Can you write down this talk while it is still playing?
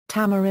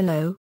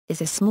Tamarillo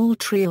is a small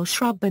tree or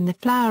shrub in the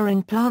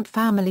flowering plant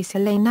family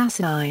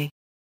Solanaceae.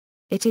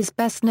 It is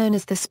best known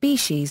as the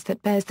species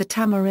that bears the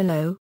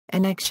tamarillo,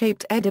 an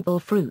egg-shaped edible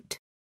fruit.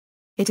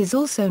 It is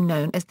also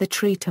known as the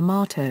tree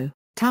tomato,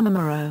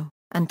 tamamoro,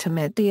 and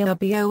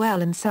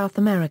Tamarillo in South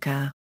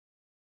America.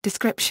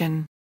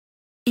 Description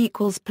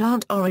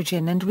Plant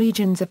origin and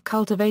regions of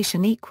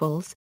cultivation.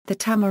 The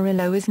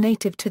tamarillo is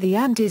native to the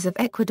Andes of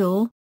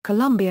Ecuador,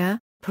 Colombia,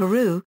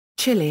 Peru,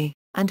 Chile,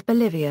 and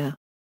Bolivia.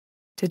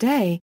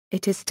 Today,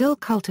 it is still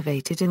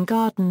cultivated in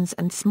gardens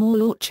and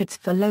small orchards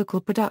for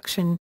local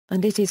production,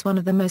 and it is one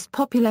of the most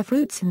popular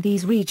fruits in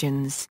these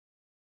regions.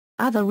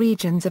 Other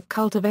regions of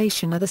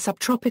cultivation are the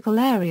subtropical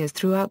areas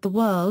throughout the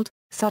world,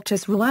 such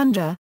as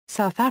Rwanda,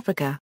 South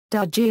Africa,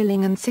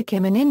 Darjeeling and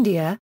Sikkim in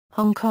India,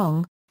 Hong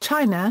Kong,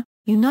 China,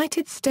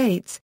 United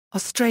States,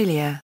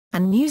 Australia,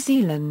 and New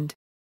Zealand.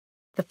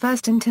 The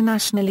first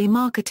internationally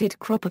marketed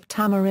crop of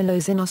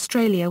tamarillos in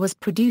Australia was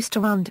produced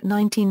around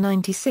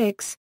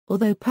 1996,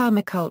 although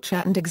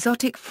permaculture and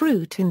exotic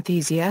fruit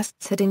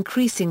enthusiasts had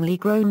increasingly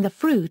grown the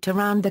fruit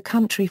around the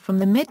country from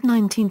the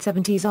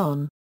mid-1970s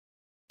on.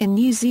 In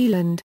New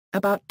Zealand,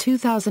 about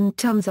 2,000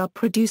 tons are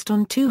produced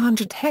on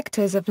 200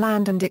 hectares of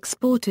land and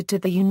exported to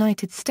the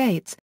United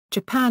States,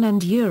 Japan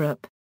and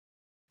Europe.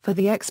 For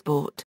the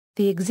export,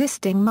 the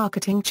existing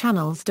marketing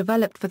channels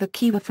developed for the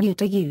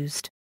kiwifruit are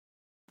used.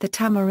 The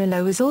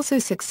tamarillo is also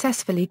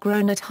successfully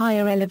grown at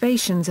higher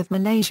elevations of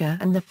Malaysia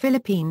and the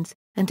Philippines,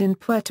 and in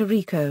Puerto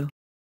Rico.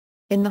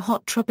 In the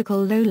hot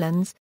tropical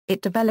lowlands,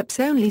 it develops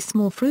only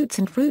small fruits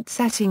and fruit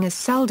setting is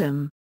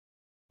seldom.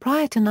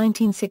 Prior to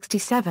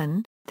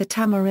 1967, the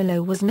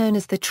tamarillo was known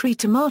as the tree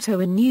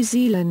tomato in New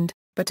Zealand,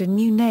 but a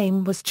new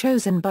name was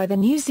chosen by the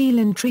New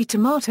Zealand Tree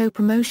Tomato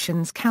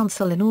Promotions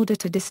Council in order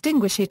to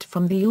distinguish it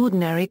from the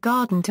ordinary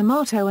garden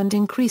tomato and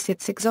increase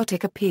its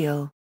exotic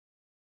appeal.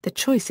 The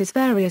choice is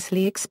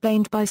variously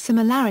explained by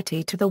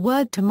similarity to the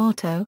word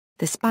tomato,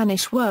 the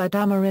Spanish word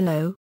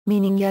amarillo,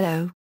 meaning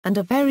yellow, and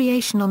a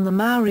variation on the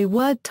Maori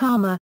word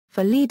tama,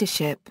 for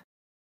leadership.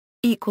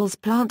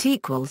 Plant.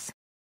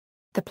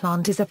 The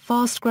plant is a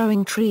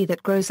fast-growing tree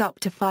that grows up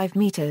to 5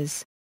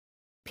 meters.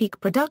 Peak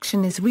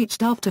production is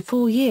reached after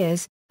 4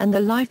 years, and the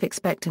life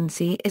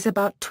expectancy is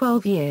about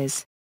 12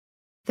 years.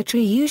 The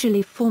tree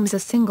usually forms a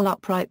single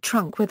upright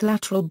trunk with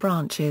lateral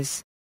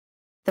branches.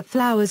 The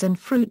flowers and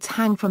fruits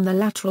hang from the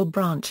lateral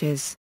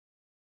branches.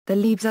 The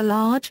leaves are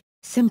large,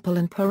 simple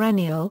and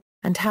perennial,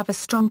 and have a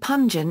strong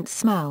pungent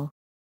smell.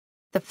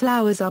 The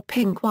flowers are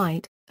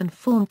pink-white, and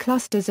form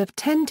clusters of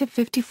 10 to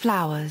 50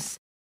 flowers.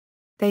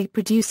 They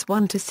produce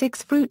 1 to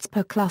 6 fruits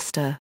per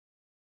cluster.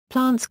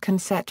 Plants can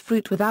set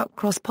fruit without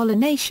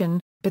cross-pollination,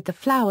 but the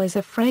flowers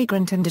are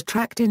fragrant and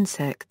attract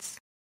insects.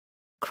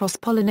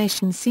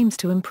 Cross-pollination seems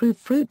to improve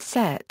fruit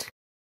set.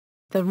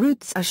 The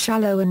roots are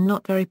shallow and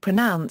not very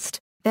pronounced,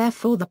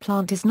 therefore the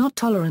plant is not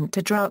tolerant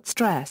to drought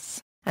stress,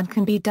 and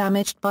can be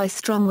damaged by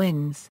strong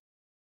winds.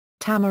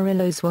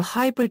 Tamarillos will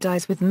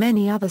hybridize with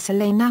many other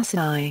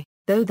Solanaceae,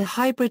 though the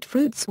hybrid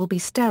fruits will be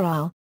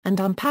sterile, and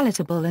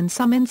unpalatable in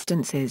some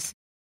instances.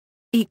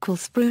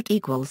 Fruit.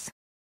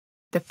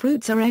 The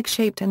fruits are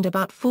egg-shaped and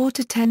about 4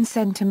 to 10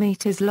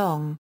 centimeters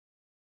long.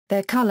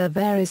 Their color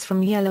varies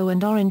from yellow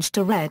and orange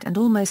to red and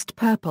almost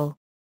purple.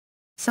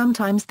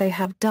 Sometimes they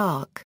have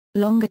dark,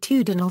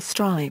 longitudinal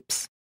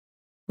stripes.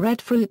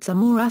 Red fruits are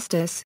more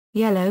rustous,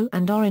 yellow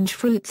and orange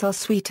fruits are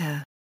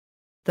sweeter.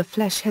 The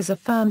flesh has a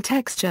firm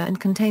texture and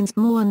contains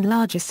more and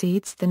larger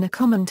seeds than a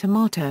common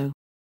tomato.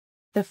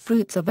 The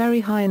fruits are very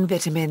high in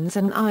vitamins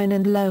and iron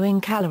and low in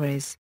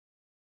calories.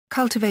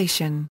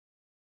 Cultivation.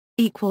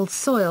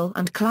 Soil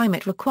and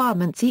climate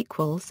requirements.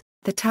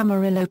 The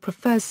tamarillo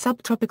prefers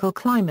subtropical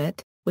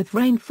climate, with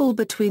rainfall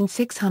between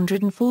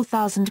 600 and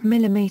 4,000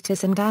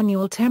 mm and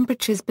annual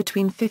temperatures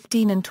between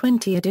 15 and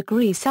 20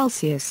 degrees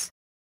Celsius.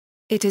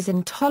 It is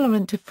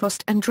intolerant to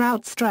frost and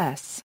drought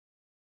stress.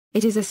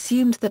 It is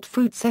assumed that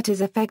fruit set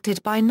is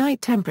affected by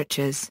night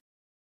temperatures.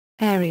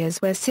 Areas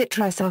where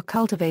citrus are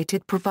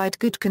cultivated provide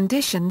good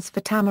conditions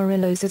for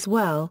tamarillos as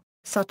well,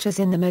 such as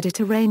in the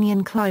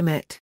Mediterranean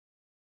climate.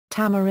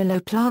 Tamarillo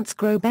plants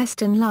grow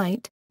best in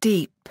light,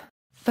 deep,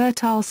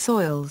 fertile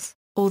soils,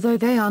 although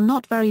they are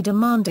not very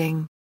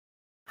demanding.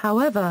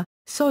 However,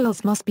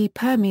 soils must be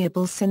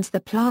permeable since the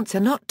plants are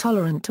not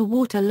tolerant to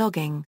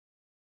waterlogging.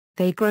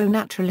 They grow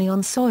naturally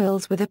on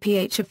soils with a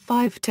pH of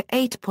 5 to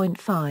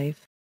 8.5.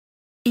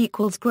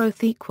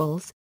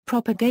 Growth.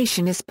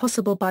 Propagation is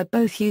possible by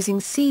both using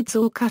seeds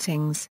or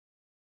cuttings.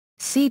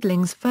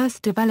 Seedlings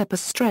first develop a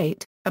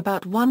straight,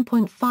 about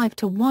 1.5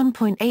 to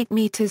 1.8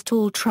 meters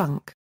tall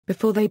trunk,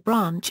 before they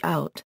branch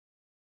out.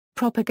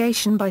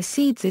 Propagation by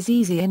seeds is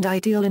easy and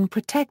ideal in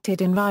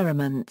protected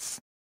environments.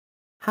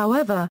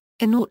 However,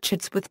 in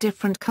orchards with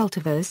different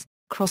cultivars,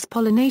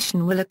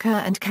 cross-pollination will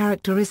occur and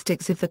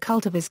characteristics of the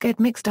cultivars get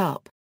mixed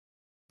up.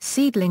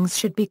 Seedlings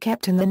should be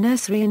kept in the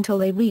nursery until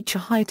they reach a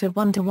height of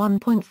 1 to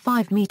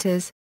 1.5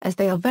 meters, as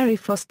they are very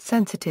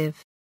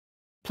frost-sensitive.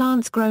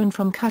 Plants grown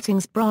from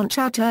cuttings branch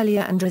out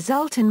earlier and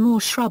result in more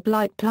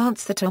shrub-like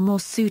plants that are more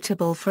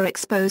suitable for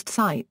exposed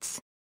sites.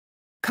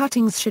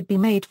 Cuttings should be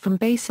made from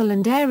basal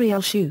and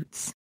aerial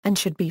shoots, and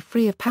should be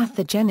free of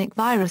pathogenic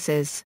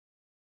viruses.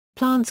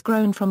 Plants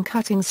grown from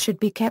cuttings should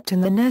be kept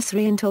in the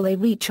nursery until they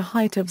reach a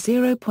height of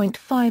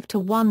 0.5 to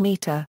 1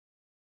 meter.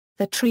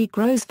 The tree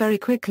grows very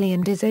quickly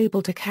and is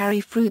able to carry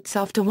fruits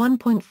after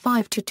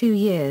 1.5 to 2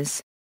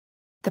 years.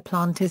 The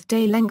plant is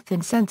day-length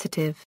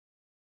insensitive.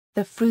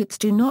 The fruits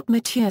do not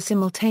mature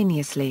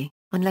simultaneously,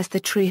 unless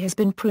the tree has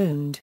been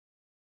pruned.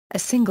 A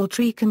single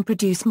tree can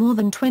produce more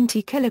than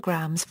 20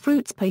 kilograms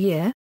fruits per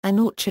year. An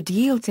orchard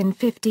yields in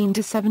 15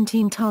 to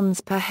 17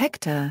 tons per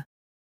hectare.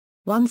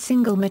 One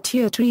single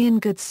mature tree in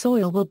good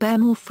soil will bear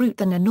more fruit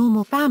than a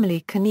normal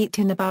family can eat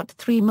in about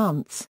 3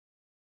 months.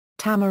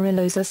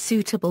 Tamarillos are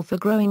suitable for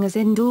growing as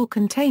indoor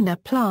container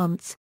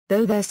plants,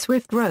 though their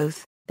swift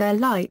growth, their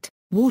light,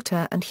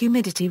 water and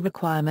humidity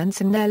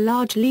requirements and their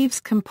large leaves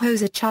can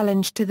pose a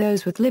challenge to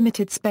those with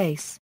limited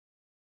space.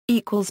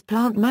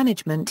 Plant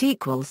management.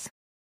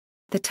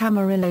 The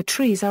Tamarillo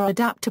trees are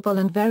adaptable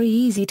and very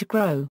easy to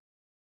grow.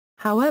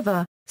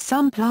 However,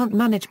 some plant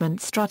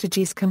management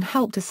strategies can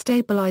help to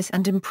stabilize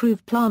and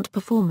improve plant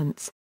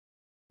performance.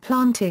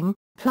 Planting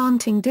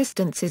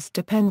distances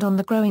depend on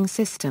the growing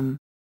system.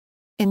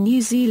 In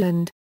New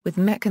Zealand, with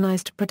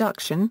mechanized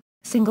production,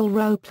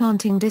 single-row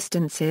planting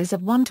distances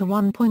of 1 to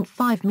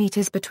 1.5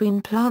 meters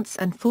between plants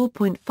and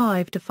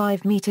 4.5 to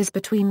 5 meters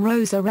between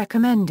rows are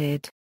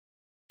recommended.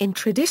 In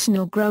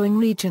traditional growing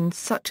regions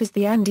such as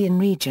the Andean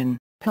region,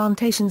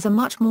 plantations are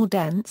much more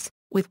dense,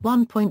 with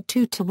 1.2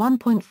 to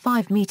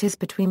 1.5 meters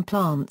between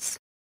plants.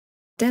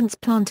 Dense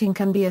planting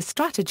can be a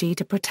strategy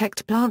to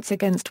protect plants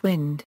against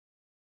wind.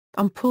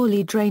 On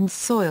poorly drained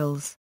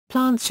soils,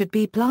 plants should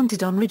be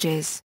planted on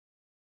ridges.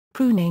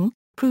 Pruning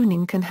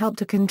can help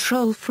to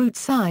control fruit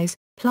size,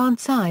 plant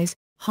size,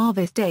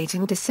 harvest date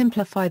and to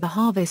simplify the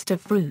harvest of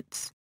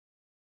fruits.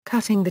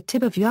 Cutting the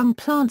tip of young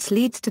plants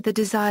leads to the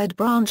desired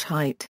branch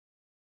height.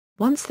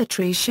 Once the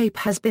tree shape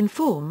has been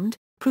formed,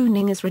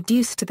 pruning is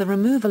reduced to the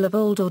removal of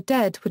old or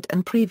dead wood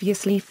and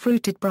previously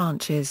fruited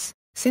branches,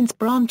 since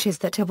branches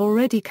that have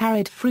already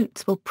carried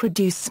fruits will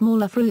produce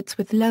smaller fruits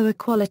with lower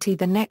quality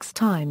the next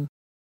time.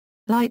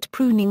 Light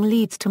pruning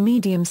leads to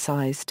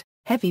medium-sized,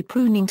 heavy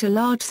pruning to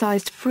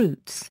large-sized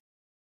fruits.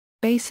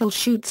 Basal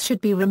shoots should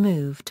be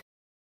removed.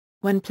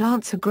 When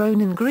plants are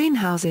grown in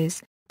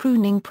greenhouses,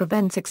 pruning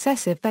prevents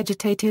excessive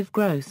vegetative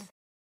growth.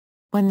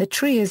 When the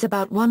tree is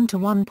about 1 to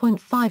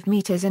 1.5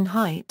 meters in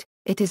height,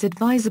 it is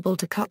advisable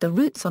to cut the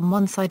roots on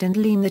one side and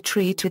lean the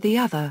tree to the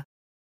other.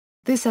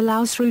 This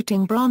allows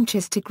rooting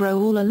branches to grow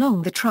all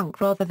along the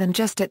trunk rather than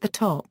just at the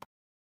top.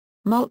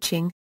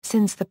 Mulching.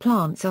 Since the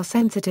plants are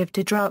sensitive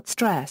to drought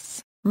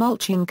stress,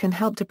 mulching can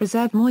help to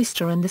preserve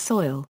moisture in the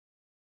soil.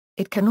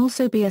 It can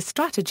also be a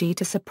strategy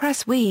to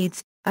suppress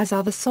weeds, as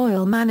other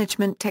soil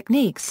management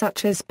techniques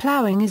such as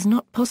plowing is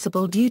not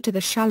possible due to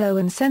the shallow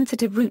and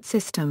sensitive root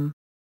system.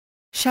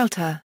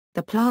 Shelter.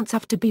 The plants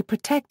have to be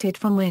protected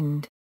from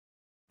wind.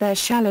 Their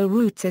shallow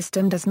root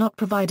system does not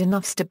provide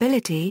enough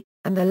stability,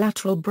 and the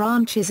lateral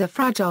branches are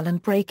fragile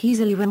and break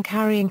easily when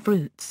carrying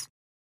fruits.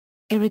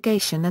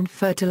 Irrigation and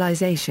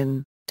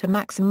fertilization. To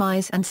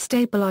maximize and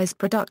stabilize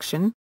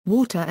production,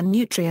 water and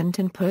nutrient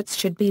inputs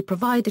should be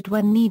provided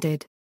when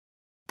needed.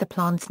 The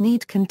plants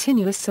need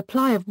continuous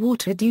supply of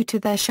water due to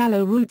their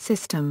shallow root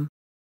system.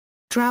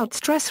 Drought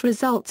stress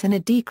results in a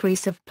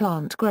decrease of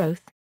plant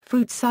growth,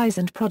 fruit size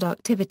and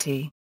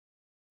productivity.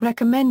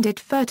 Recommended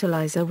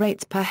fertilizer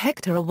rates per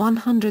hectare are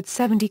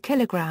 170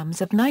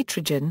 kilograms of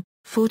nitrogen,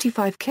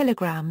 45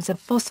 kilograms of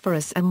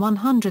phosphorus and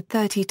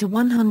 130 to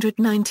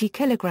 190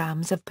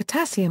 kilograms of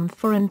potassium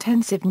for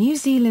intensive New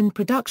Zealand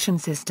production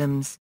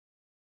systems.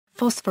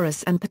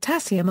 Phosphorus and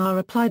potassium are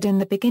applied in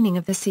the beginning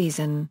of the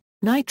season.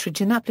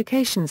 Nitrogen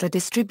applications are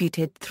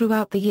distributed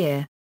throughout the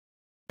year.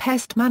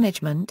 Pest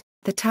management.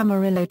 The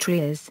Tamarillo tree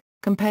is,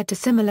 compared to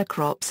similar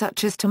crops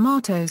such as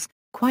tomatoes,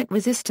 quite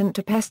resistant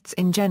to pests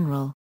in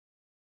general.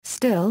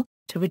 Still,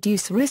 to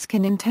reduce risk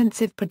in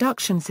intensive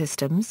production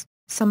systems,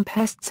 some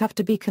pests have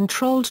to be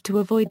controlled to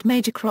avoid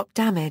major crop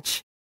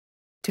damage.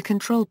 To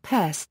control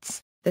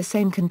pests, the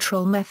same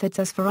control methods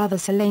as for other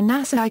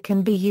Solanaceae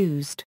can be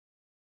used.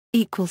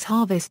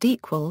 Harvest.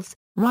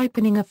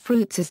 Ripening of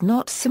fruits is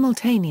not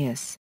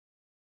simultaneous.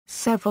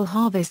 Several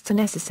harvests are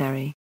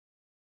necessary.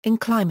 In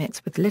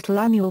climates with little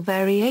annual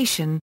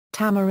variation,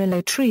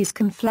 Tamarillo trees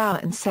can flower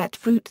and set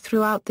fruit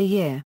throughout the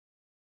year.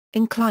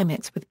 In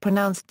climates with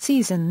pronounced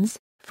seasons,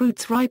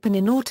 fruits ripen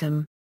in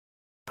autumn.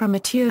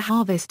 Premature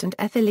harvest and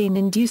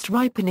ethylene-induced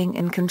ripening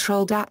in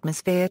controlled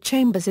atmosphere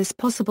chambers is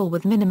possible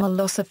with minimal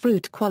loss of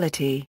fruit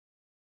quality.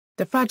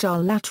 The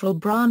fragile lateral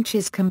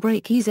branches can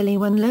break easily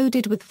when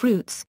loaded with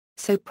fruits,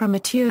 so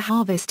premature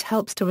harvest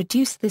helps to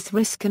reduce this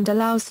risk and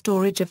allows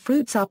storage of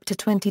fruits up to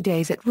 20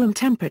 days at room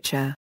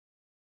temperature.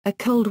 A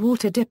cold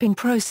water dipping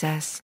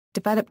process,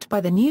 developed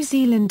by the New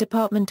Zealand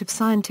Department of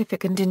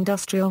Scientific and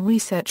Industrial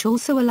Research,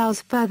 also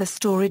allows further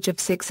storage of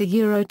 6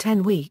 to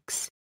 10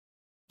 weeks.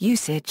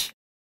 Usage.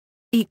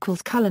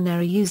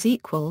 Culinary use.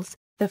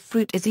 The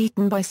fruit is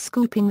eaten by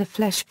scooping the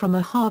flesh from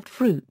a halved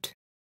fruit.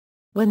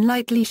 When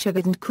lightly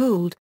sugared and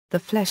cooled, The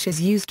flesh is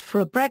used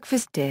for a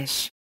breakfast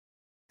dish.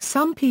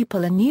 Some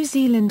people in New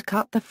Zealand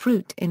cut the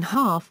fruit in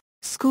half,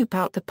 scoop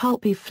out the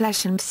pulpy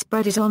flesh and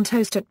spread it on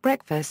toast at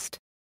breakfast.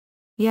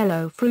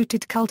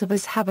 Yellow-fruited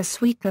cultivars have a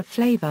sweeter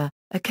flavor,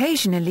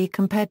 occasionally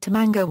compared to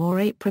mango or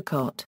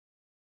apricot.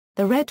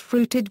 The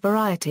red-fruited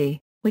variety,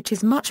 which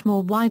is much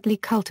more widely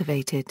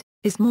cultivated,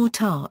 is more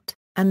tart,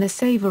 and the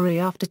savory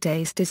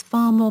aftertaste is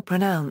far more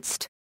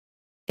pronounced.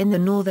 In the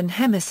Northern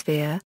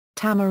Hemisphere,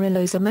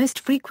 tamarillos are most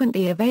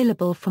frequently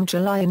available from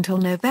July until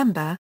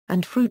November,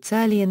 and fruits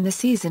early in the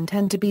season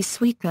tend to be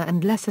sweeter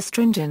and less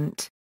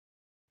astringent.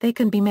 They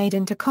can be made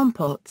into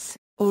compotes,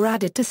 or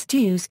added to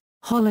stews,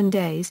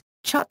 hollandaise,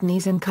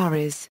 chutneys and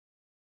curries.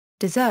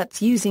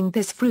 Desserts using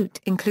this fruit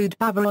include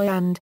bavarois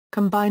and,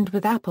 combined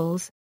with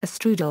apples, a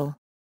strudel.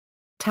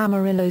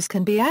 Tamarillos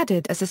can be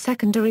added as a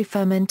secondary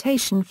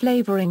fermentation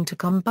flavoring to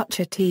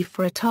kombucha tea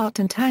for a tart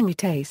and tangy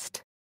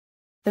taste.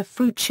 The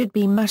fruit should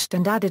be mashed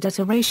and added at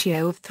a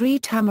ratio of 3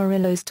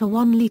 tamarillos to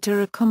 1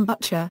 liter of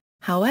kombucha,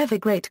 however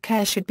great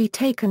care should be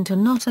taken to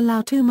not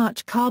allow too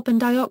much carbon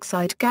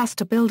dioxide gas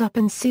to build up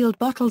in sealed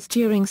bottles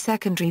during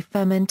secondary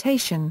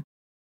fermentation.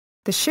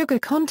 The sugar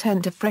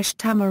content of fresh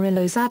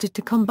tamarillos added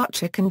to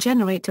kombucha can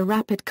generate a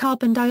rapid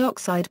carbon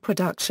dioxide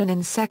production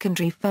in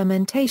secondary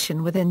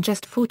fermentation within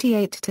just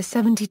 48 to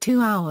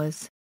 72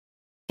 hours.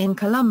 In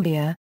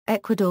Colombia,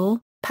 Ecuador,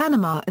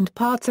 Panama and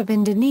parts of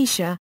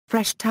Indonesia,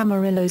 fresh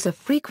tamarillos are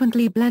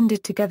frequently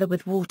blended together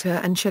with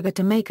water and sugar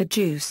to make a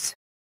juice.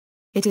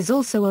 It is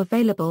also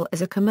available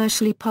as a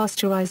commercially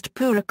pasteurized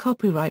pura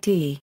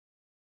copyright-E.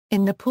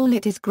 In Nepal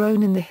it is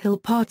grown in the Hill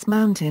Parts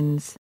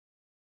Mountains.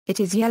 It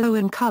is yellow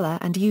in color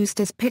and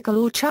used as pickle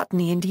or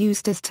chutney and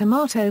used as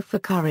tomato for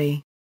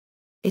curry.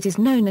 It is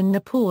known in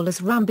Nepal as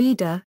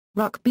rambida,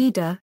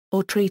 rukbida,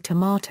 or tree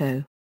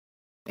tomato.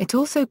 It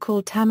also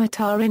called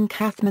tamatar in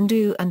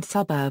Kathmandu and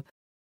suburb.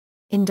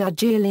 In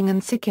Darjeeling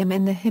and Sikkim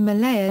in the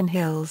Himalayan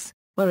hills,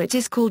 where it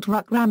is called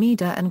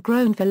rukramida and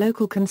grown for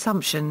local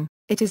consumption,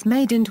 it is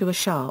made into a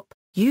sharp,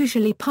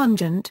 usually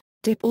pungent,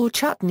 dip or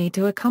chutney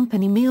to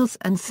accompany meals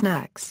and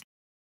snacks.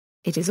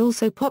 It is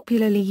also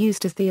popularly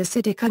used as the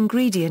acidic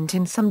ingredient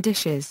in some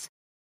dishes.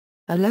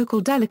 A local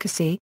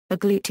delicacy, a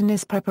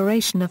glutinous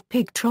preparation of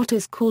pig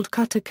trotters called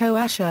kutako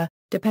asha,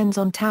 depends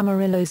on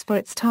tamarillos for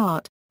its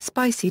tart,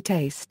 spicy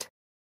taste.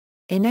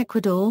 In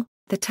Ecuador,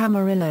 the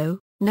tamarillo,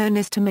 known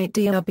as tomate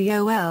de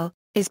árbol,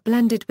 is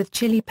blended with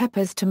chili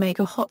peppers to make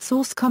a hot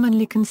sauce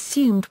commonly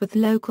consumed with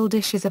local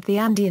dishes of the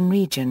Andean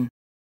region.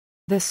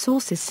 The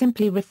sauce is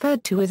simply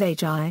referred to as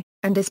ají,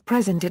 and is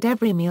present at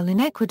every meal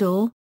in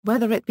Ecuador,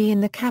 whether it be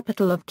in the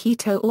capital of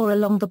Quito or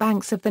along the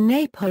banks of the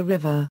Napo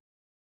River.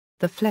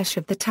 The flesh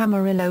of the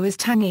tamarillo is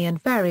tangy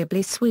and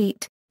variably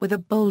sweet, with a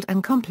bold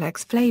and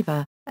complex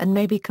flavor, and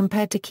may be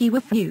compared to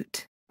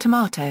kiwifruit,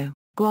 tomato,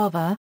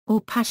 guava, or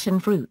passion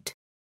fruit.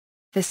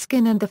 The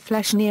skin and the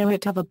flesh near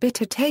it have a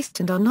bitter taste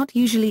and are not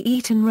usually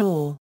eaten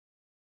raw.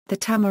 The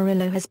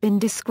tamarillo has been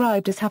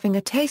described as having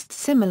a taste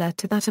similar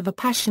to that of a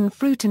passion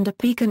fruit and a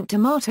piquant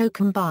tomato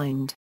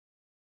combined.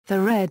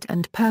 The red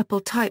and purple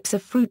types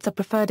of fruits are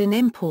preferred in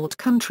import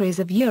countries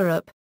of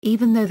Europe,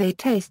 even though they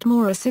taste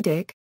more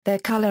acidic, their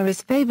color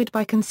is favored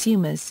by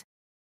consumers.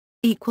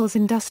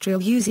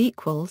 Industrial use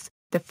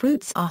the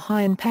fruits are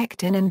high in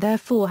pectin and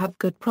therefore have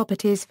good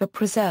properties for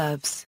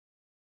preserves.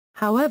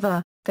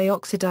 However, they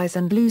oxidize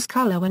and lose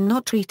color when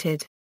not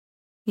treated.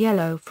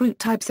 Yellow fruit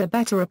types are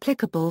better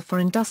applicable for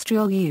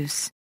industrial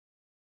use.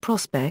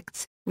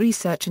 Prospects,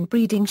 research and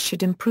breeding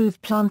should improve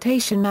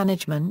plantation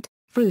management,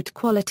 fruit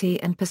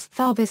quality and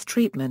post-harvest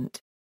treatment.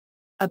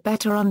 A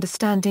better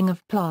understanding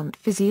of plant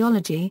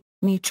physiology,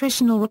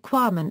 nutritional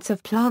requirements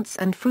of plants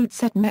and fruit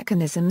set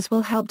mechanisms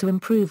will help to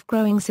improve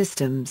growing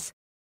systems.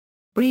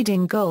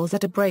 Breeding goals are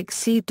to break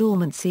seed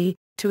dormancy,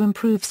 to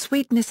improve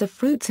sweetness of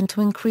fruits and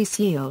to increase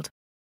yield.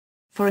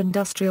 For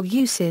industrial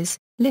uses,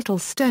 little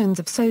stones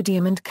of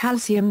sodium and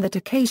calcium that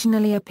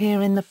occasionally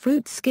appear in the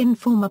fruit skin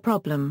form a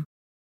problem.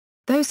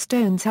 Those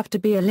stones have to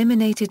be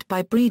eliminated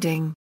by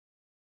breeding.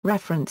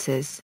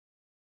 References.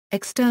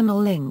 External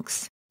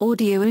links,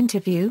 audio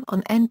interview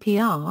on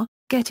NPR,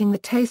 Getting the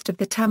Taste of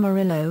the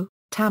Tamarillo,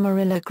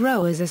 Tamarillo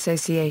Growers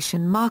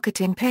Association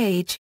marketing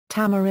page,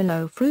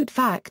 Tamarillo Fruit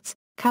Facts,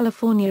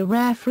 California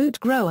Rare Fruit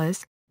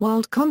Growers,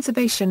 Wild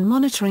Conservation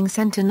Monitoring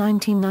Center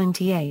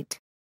 1998.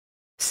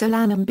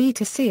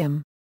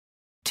 Solanaceae.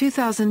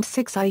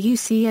 2006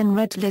 IUCN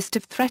Red List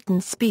of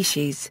Threatened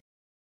Species.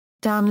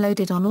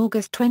 Downloaded on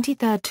August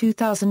 23,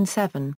 2007.